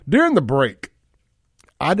During the break,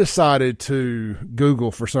 I decided to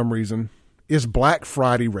Google for some reason, is Black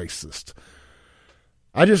Friday racist?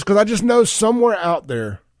 Because I just know somewhere out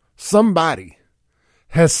there, somebody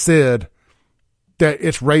has said that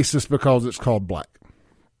it's racist because it's called black.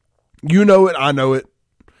 You know it, I know it.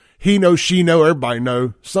 He knows, she know, everybody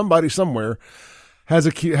know. Somebody somewhere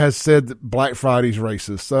has said that Black Friday's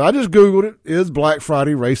racist. So I just Googled it. Is Black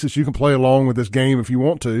Friday racist? You can play along with this game if you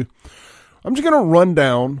want to. I'm just going to run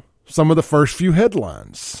down some of the first few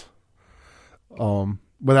headlines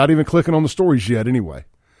without even clicking on the stories yet anyway.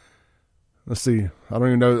 Let's see. I don't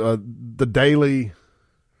even know. The Daily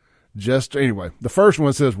Jester. Anyway, the first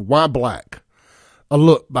one says, why black? A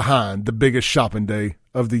look behind the biggest shopping day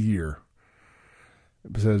of the year.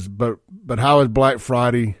 It says, but how is Black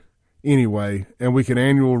Friday anyway? And we can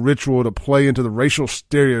annual ritual to play into the racial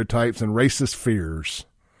stereotypes and racist fears.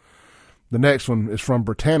 The next one is from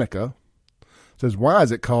Britannica. It says, why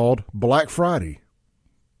is it called Black Friday?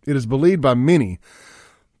 It is believed by many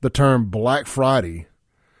the term Black Friday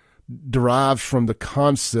derives from the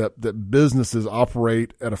concept that businesses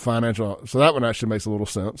operate at a financial. So that one actually makes a little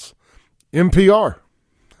sense. NPR.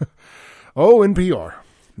 Oh, NPR.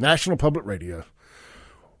 National Public Radio.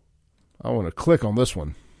 I want to click on this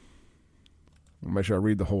one. Make sure I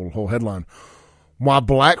read the whole headline. Why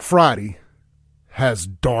Black Friday has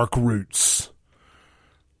dark roots.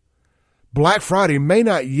 Black Friday may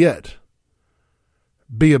not yet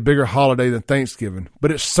be a bigger holiday than Thanksgiving,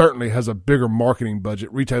 but it certainly has a bigger marketing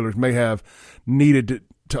budget retailers may have needed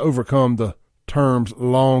to overcome the term's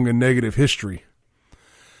long and negative history.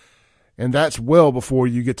 And that's well before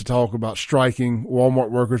you get to talk about striking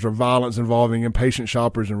Walmart workers or violence involving impatient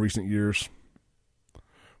shoppers in recent years.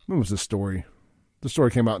 When was this story? The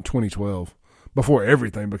story came out in 2012, before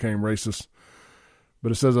everything became racist.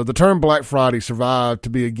 But it says, the term Black Friday survived to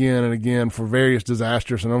be again and again for various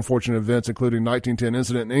disastrous and unfortunate events, including 1910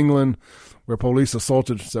 incident in England, where police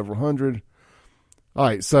assaulted several hundred. All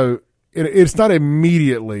right, so it's not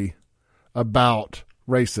immediately about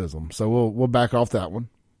racism. So we'll back off that one.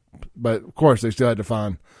 But, of course, they still had to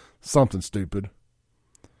find something stupid.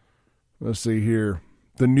 Let's see here.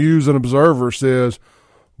 The News and Observer says,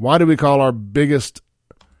 why do we call our biggest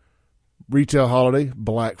retail holiday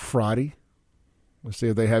Black Friday? Let's see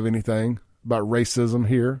if they have anything about racism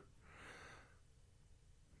here.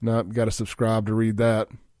 No, got to subscribe to read that.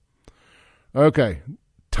 Okay.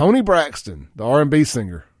 Toni Braxton, the R&B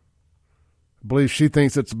singer. I believe she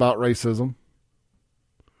thinks it's about racism.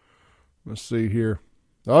 Let's see here.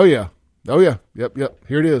 Oh, yeah. Yep.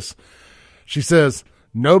 Here it is. She says,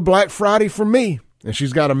 no Black Friday for me. And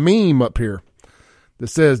she's got a meme up here that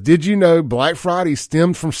says, did you know Black Friday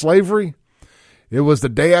stemmed from slavery? It was the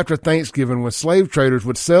day after Thanksgiving when slave traders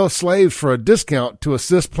would sell slaves for a discount to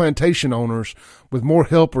assist plantation owners with more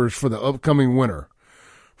helpers for the upcoming winter,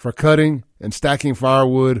 for cutting and stacking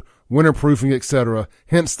firewood, winterproofing, etc.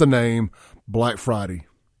 Hence the name Black Friday.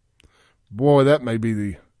 Boy, that may be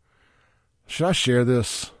the... Should I share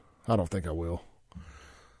this? I don't think I will.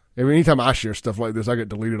 I mean, anytime I share stuff like this, I get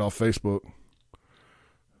deleted off Facebook.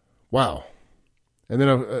 Wow. And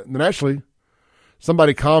then actually,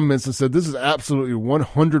 somebody comments and said, this is absolutely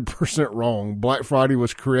 100% wrong. Black Friday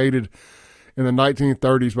was created in the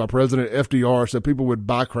 1930s by President FDR so people would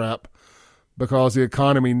buy crap because the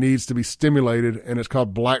economy needs to be stimulated, and it's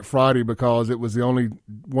called Black Friday because it was the only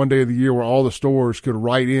one day of the year where all the stores could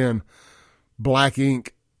write in black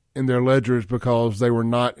ink in their ledgers because they were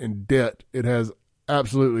not in debt. It has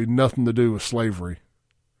absolutely nothing to do with slavery.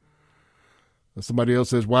 And somebody else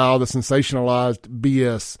says, wow, the sensationalized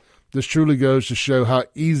BS. This truly goes to show how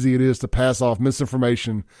easy it is to pass off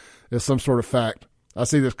misinformation as some sort of fact. I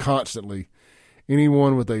see this constantly.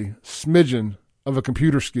 Anyone with a smidgen of a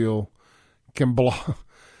computer skill can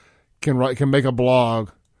make a blog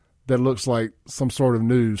that looks like some sort of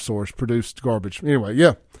news source produced garbage. Anyway,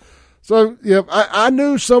 yeah. So, yeah, I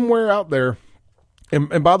knew somewhere out there,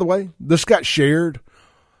 and by the way, this got shared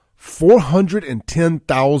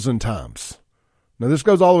 410,000 times. Now, this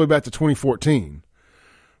goes all the way back to 2014,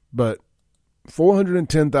 but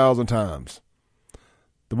 410,000 times.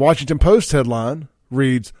 The Washington Post headline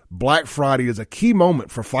reads, Black Friday is a key moment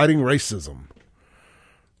for fighting racism.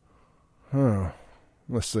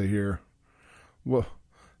 Let's see here. Well,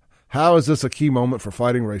 how is this a key moment for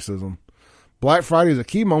fighting racism? Black Friday is a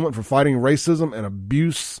key moment for fighting racism and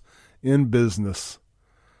abuse in business.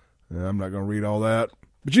 Yeah, I'm not going to read all that,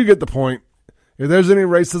 but you get the point. If there's any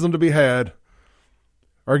racism to be had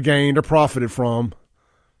or gained or profited from,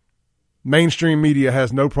 mainstream media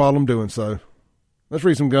has no problem doing so. Let's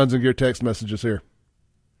read some Guns and Gear text messages here.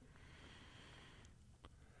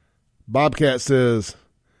 Bobcat says,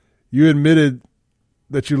 You admitted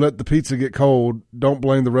that you let the pizza get cold. Don't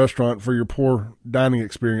blame the restaurant for your poor dining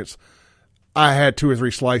experience. I had 2 or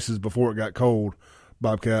 3 slices before it got cold,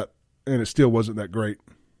 Bobcat, and it still wasn't that great.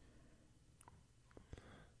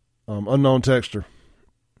 Unknown texter.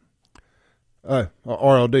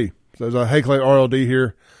 RLD. Says, hey, Clay, RLD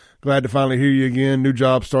here. Glad to finally hear you again. New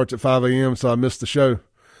job starts at 5 a.m., so I missed the show.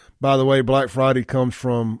 By the way, Black Friday comes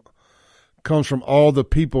from all the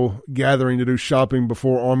people gathering to do shopping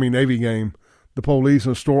before Army-Navy game. The police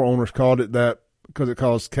and store owners called it that because it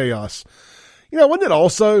caused chaos. You know, wasn't it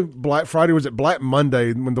also Black Friday? Was it Black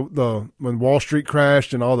Monday when when Wall Street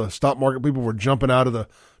crashed and all the stock market people were jumping out of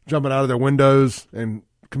their windows and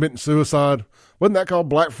committing suicide? Wasn't that called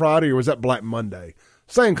Black Friday, or was that Black Monday?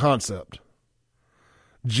 Same concept.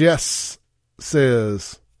 Jess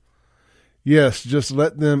says, yes, just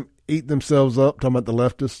let them eat themselves up. Talking about the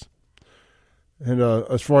leftists. And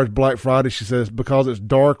as far as Black Friday, she says, because it's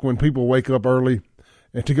dark when people wake up early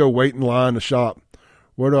and to go wait in line to shop.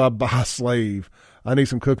 Where do I buy a slave? I need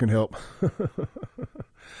some cooking help.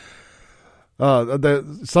 Some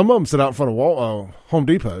of them sit out in front of Home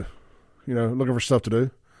Depot, looking for stuff to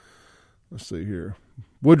do. Let's see here.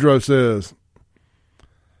 Woodrow says,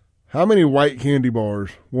 how many white candy bars?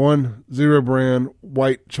 1 zero brand,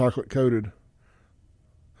 white chocolate coated.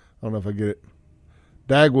 I don't know if I get it.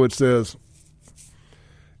 Dagwood says,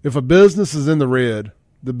 if a business is in the red,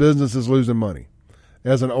 the business is losing money.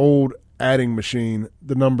 As an old adding machine,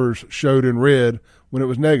 the numbers showed in red when it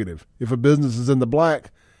was negative. If a business is in the black,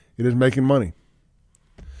 it is making money.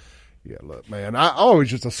 Yeah, look, man, I always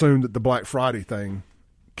just assumed that the Black Friday thing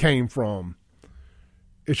came from,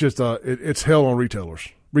 it's just it's hell on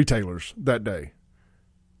retailers that day.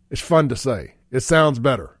 It's fun to say. It sounds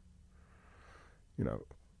better.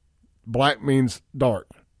 Black means dark.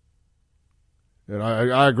 And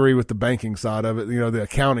I agree with the banking side of it, the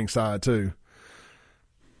accounting side too.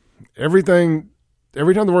 Every time the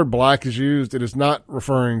word black is used, it is not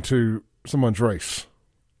referring to someone's race.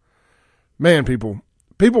 Man, people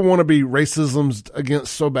want to be racism's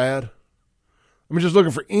against so bad. I'm just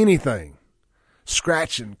looking for anything.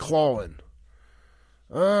 Scratching, clawing.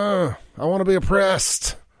 I want to be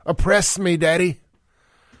oppressed. Oppress me, Daddy.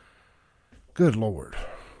 Good Lord.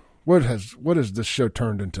 What has this show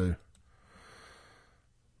turned into?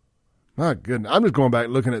 My goodness. I'm just going back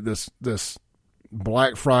looking at this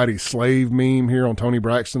Black Friday slave meme here on Tony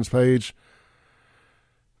Braxton's page.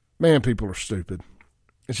 Man, people are stupid.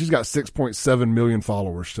 And she's got 6.7 million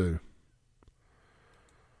followers too.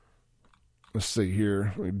 Let's see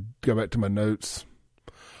here. Let me go back to my notes.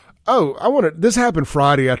 Oh, this happened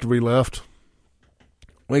Friday after we left.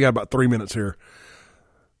 We got about 3 minutes here.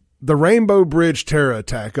 The Rainbow Bridge terror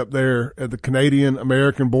attack up there at the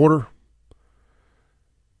Canadian-American border.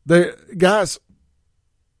 Guys,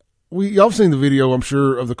 y'all have seen the video, I'm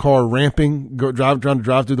sure, of the car ramping, trying to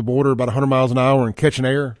drive through the border about 100 miles an hour and catching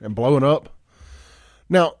air and blowing up.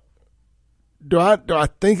 Now, do I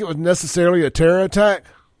think it was necessarily a terror attack?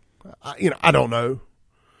 I don't know.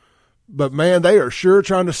 But, man, they are sure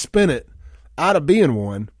trying to spin it out of being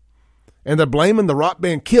one, and they're blaming the rock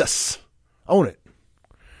band Kiss on it.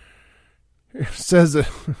 It says that,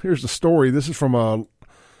 here's the story. This is from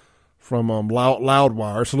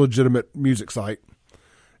Loudwire. It's a legitimate music site.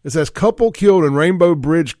 It says, couple killed in Rainbow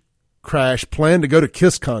Bridge crash plan to go to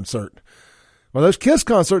Kiss concert. Well, those Kiss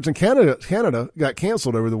concerts in Canada got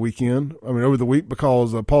canceled over the week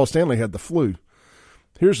because Paul Stanley had the flu.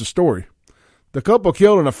 Here's the story. The couple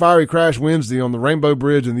killed in a fiery crash Wednesday on the Rainbow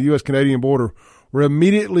Bridge in the U.S.-Canadian border were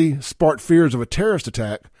immediately sparked fears of a terrorist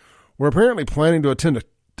attack. Were apparently planning to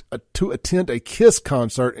attend a Kiss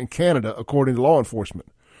concert in Canada, according to law enforcement.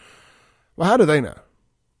 Well, how do they know?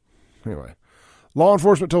 Anyway, law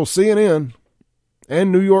enforcement told CNN and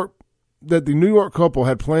New York that the New York couple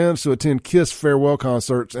had plans to attend Kiss farewell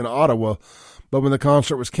concerts in Ottawa, but when the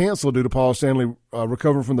concert was canceled due to Paul Stanley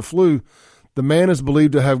recovering from the flu, the man is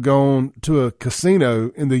believed to have gone to a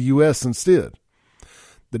casino in the U.S. instead.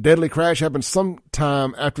 The deadly crash happened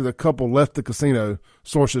sometime after the couple left the casino,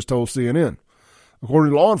 sources told CNN.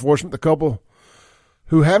 According to law enforcement, the couple,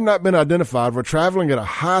 who have not been identified, were traveling at a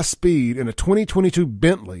high speed in a 2022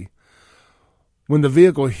 Bentley when the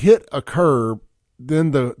vehicle hit a curb,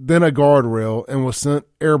 then a guardrail, and was sent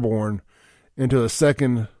airborne into a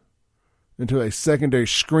secondary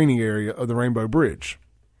screening area of the Rainbow Bridge.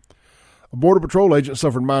 A Border Patrol agent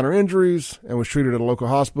suffered minor injuries and was treated at a local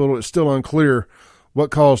hospital. It's still unclear what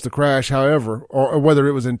caused the crash, however, or whether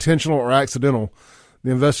it was intentional or accidental.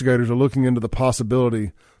 The investigators are looking into the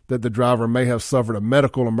possibility that the driver may have suffered a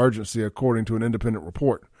medical emergency, according to an independent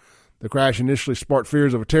report. The crash initially sparked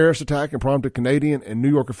fears of a terrorist attack and prompted Canadian and New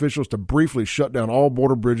York officials to briefly shut down all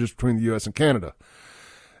border bridges between the U.S. and Canada,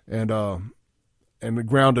 and the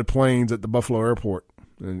grounded planes at the Buffalo airport,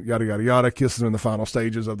 and yada, yada, yada, kissing in the final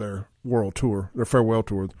stages of their world tour, their farewell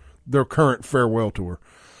tour, their current farewell tour.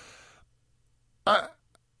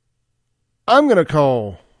 I'm going to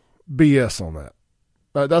call BS on that.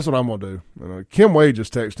 That's what I'm going to do. Kim Wade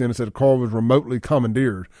just texted in and said the car was remotely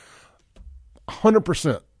commandeered.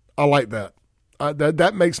 100%. I like that.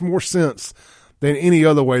 That makes more sense than any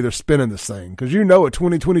other way they're spinning this thing. Because a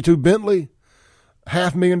 2022 Bentley,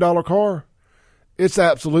 $500,000 car, it's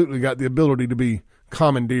absolutely got the ability to be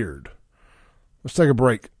commandeered. Let's take a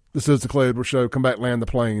break. This is the Clay Edwards Show. Come back, land the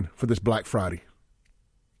plane for this Black Friday.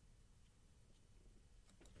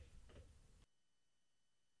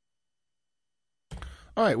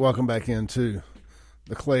 All right, welcome back into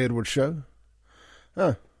the Clay Edwards Show.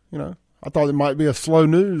 I thought it might be a slow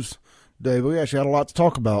news day, but we actually had a lot to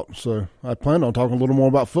talk about. So I planned on talking a little more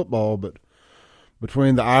about football, but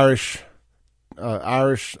between the Irish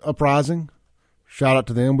uprising, shout out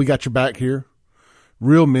to them. We got your back here.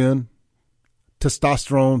 Real men,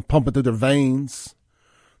 testosterone pumping through their veins.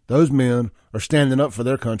 Those men are standing up for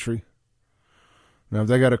their country. Now, if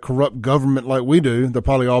they got a corrupt government like we do, they'll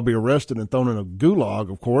probably all be arrested and thrown in a gulag,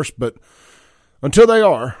 of course. But until they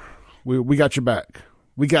are, we got your back.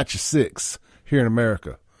 We got you six here in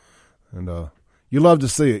America. And you love to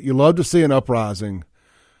see it. You love to see an uprising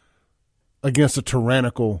against a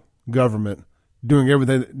tyrannical government doing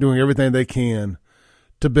everything they can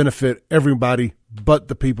to benefit everybody but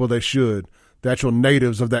the people they should, the actual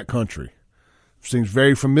natives of that country. Seems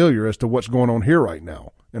very familiar as to what's going on here right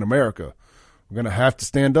now in America. We're going to have to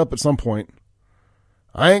stand up at some point.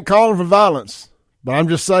 I ain't calling for violence, but I'm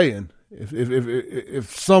just saying,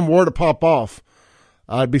 if some were to pop off,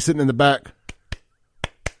 I'd be sitting in the back,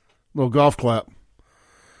 little golf clap.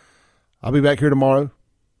 I'll be back here tomorrow.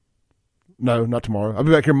 No, not tomorrow. I'll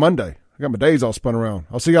be back here Monday. I got my days all spun around.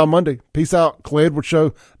 I'll see y'all Monday. Peace out.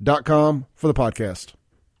 ClayEdwardsShow.com for the podcast.